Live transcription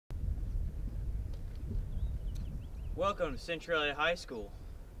Welcome to Centralia High School.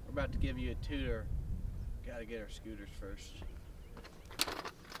 We're about to give you a tutor. Gotta get our scooters first.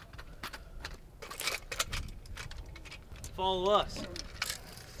 Follow us.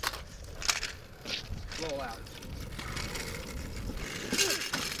 Roll out.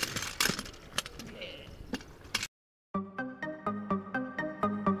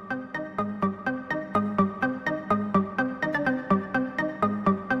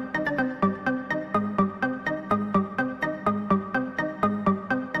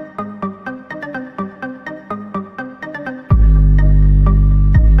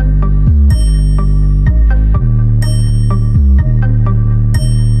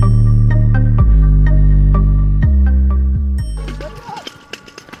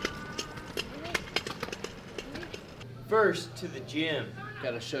 First to the gym.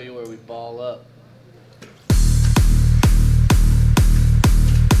 Gotta show you where we ball up.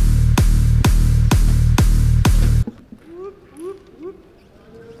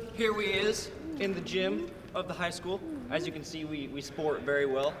 Here we is in the gym of the high school. As you can see, we sport very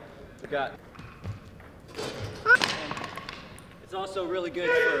well. We got. It's also really good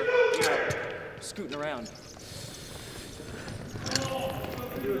for scooting around.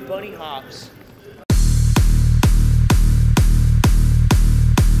 We're doing bunny hops.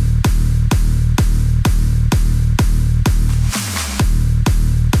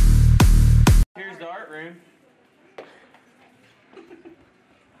 Here's the art room.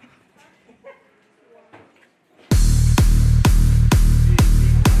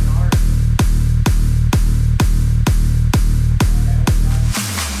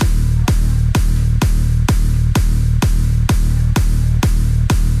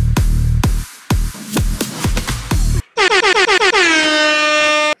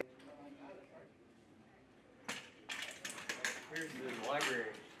 Here's the library.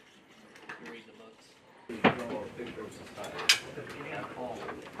 You read the books.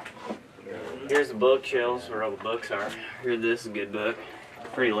 Here's the bookshelves where all the books are. Here, this is a good book.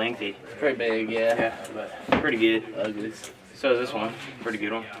 Pretty lengthy. Pretty big, yeah. But pretty good. Ugly. So is this one. Pretty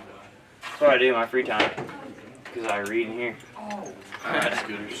good one. That's what I do in my free time. Because I read in here. Alright,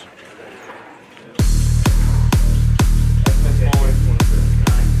 scooters.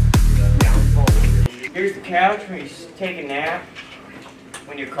 Here's the couch when you take a nap.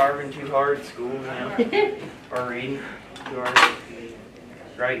 When you're carving too hard at school, you know, or reading too hard.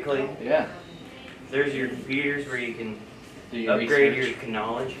 Right, Klayton? Yeah. There's your computers where you can Do upgrade research. your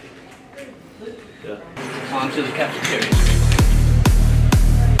knowledge. Yeah. On to the cafeteria.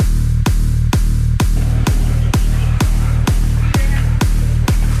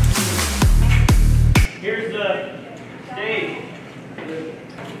 Here's the stage.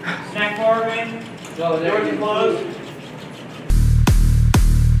 Snack bar bin. Doors are closed.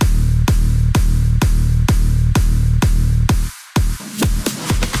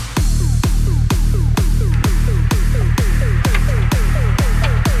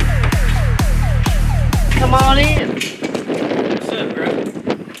 Come on in. What's up, bro?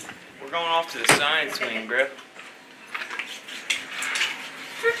 We're going off to the science wing, bro.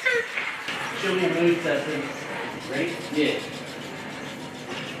 Show me a mood testing. Ready? Yeah.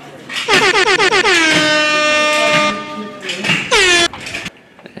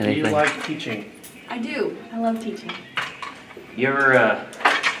 Do you like teaching? I do. I love teaching. You ever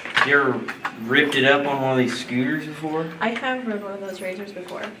ripped it up on one of these scooters before? I have rode one of those razors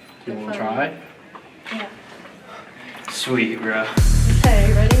before. You want to try? Yeah. Sweet, bro.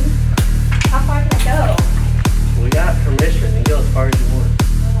 Okay, ready? How far can I go? We got permission to go as far as you want.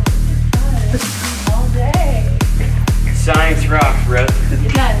 Oh, all day. Science rocks, bro.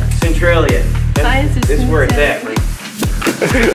 It does. Centralia. Science is This is where it's smooth at, bro.